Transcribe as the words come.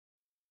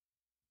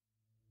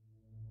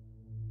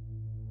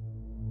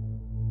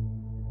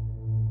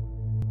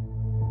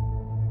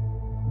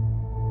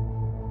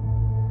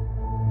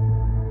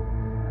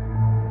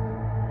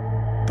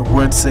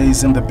word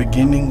says, in the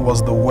beginning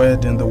was the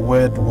Word, and the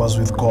Word was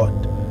with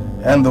God,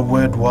 and the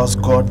Word was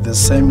God. The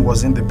same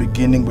was in the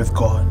beginning with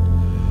God.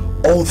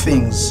 All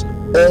things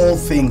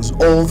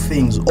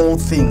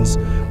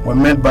were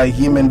made by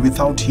him, and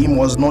without him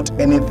was not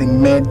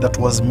anything made that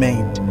was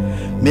made.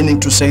 Meaning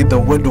to say, the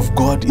word of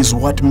God is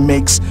what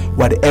makes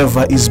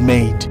whatever is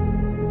made.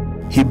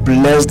 He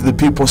blessed the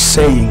people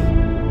saying,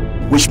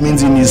 which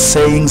means in his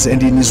sayings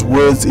and in his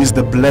words is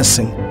the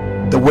blessing.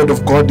 The word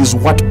of God is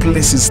what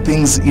places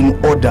things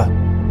in order.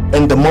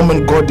 And the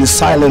moment God is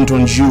silent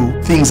on you,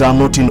 things are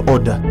not in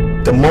order.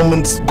 The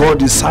moment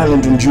God is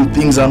silent on you,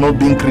 things are not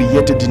being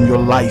created in your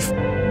life.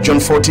 John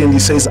 14, he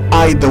says,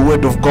 I, the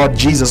word of God,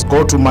 Jesus,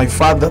 go to my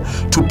Father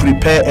to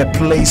prepare a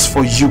place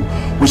for you.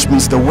 Which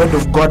means the word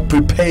of God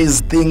prepares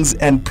things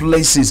and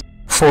places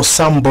for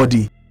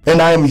somebody.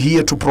 And I am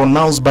here to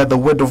pronounce by the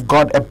word of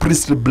God a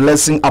priestly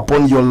blessing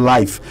upon your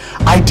life.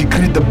 I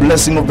decree the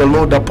blessing of the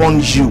Lord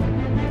upon you.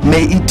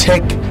 May it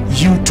take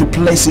you to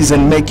places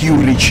and make you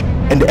rich,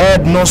 and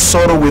add no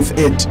sorrow with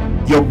it.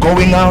 Your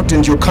going out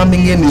and your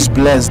coming in is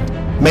blessed.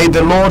 May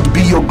the Lord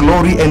be your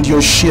glory and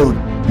your shield.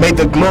 May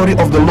the glory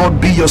of the Lord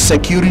be your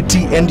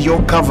security and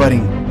your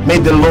covering. May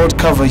the Lord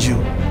cover you,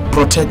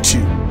 protect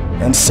you,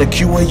 and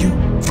secure you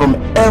from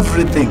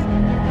everything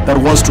that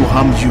wants to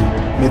harm you.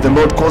 May the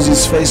Lord cause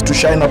his face to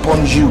shine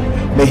upon you.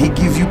 May he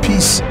give you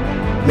peace.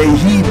 May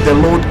he, the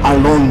Lord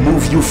alone,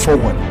 move you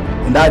forward.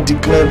 And I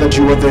declare that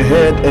you are the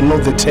head and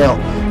not the tail.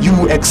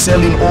 You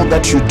excel in all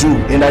that you do.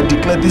 And I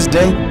declare this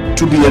day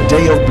to be a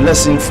day of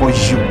blessing for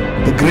you.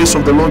 The grace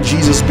of the Lord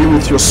Jesus be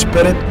with your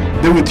spirit,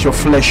 be with your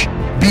flesh,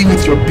 be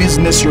with your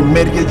business, your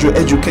marriage, your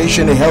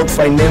education, health,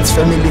 finance,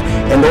 family,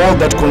 and all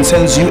that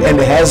concerns you and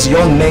has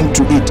your name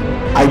to it.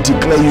 I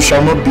declare you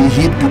shall not be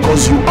hid,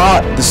 because you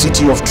are the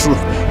city of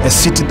truth, a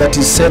city that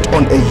is set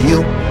on a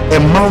hill, a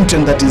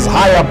mountain that is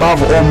high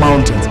above all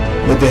mountains.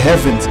 May the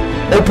heavens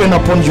open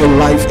upon your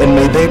life, and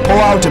may they pour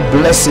out a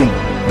blessing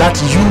that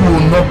you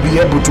will not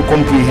be able to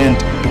comprehend,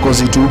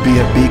 because it will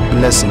be a big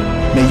blessing.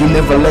 May you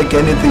never lack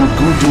anything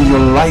good in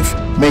your life.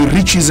 May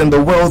riches and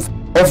the wealth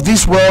of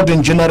this world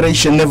and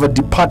generation never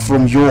depart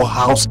from your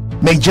house.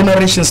 May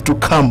generations to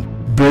come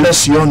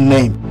bless your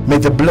name. May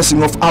the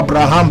blessing of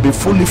Abraham be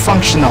fully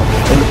functional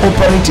and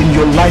operate in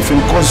your life and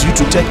cause you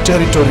to take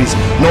territories.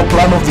 No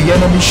plan of the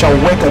enemy shall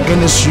work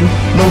against you.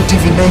 No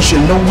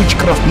divination, no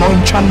witchcraft, no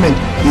enchantment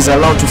is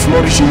allowed to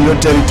flourish in your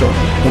territory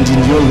and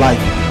in your life.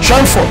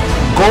 Shine forth,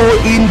 go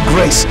in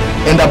grace,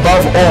 and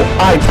above all,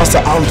 I, Pastor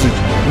Aldridge,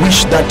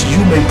 wish that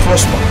you may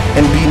prosper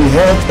and be in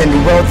health and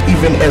wealth,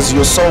 even as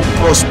your soul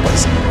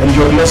prospers and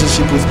your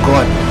relationship with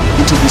God,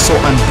 it will be so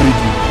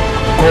unbreathing.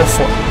 Go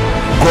forth.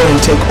 Go and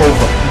take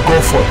over. Go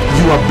forth.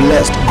 You are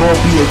blessed. Go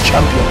be a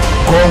champion.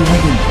 Go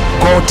win.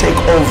 Go take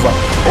over.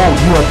 Oh,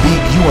 you are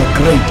big. You are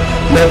great.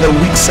 Let the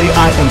weak say,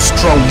 I am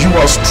strong. You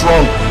are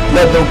strong.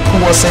 Let the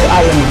poor say,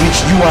 I am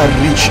rich. You are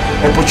rich.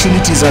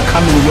 Opportunities are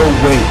coming your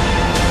way.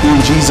 In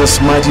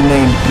Jesus' mighty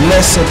name,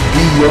 blessed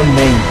be your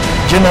name.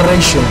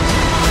 Generations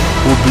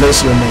will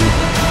bless your name.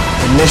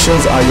 The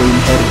nations are your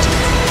inheritance.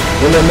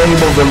 In the name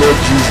of the Lord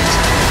Jesus,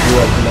 you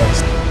are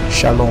blessed.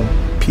 Shalom.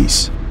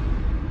 Peace.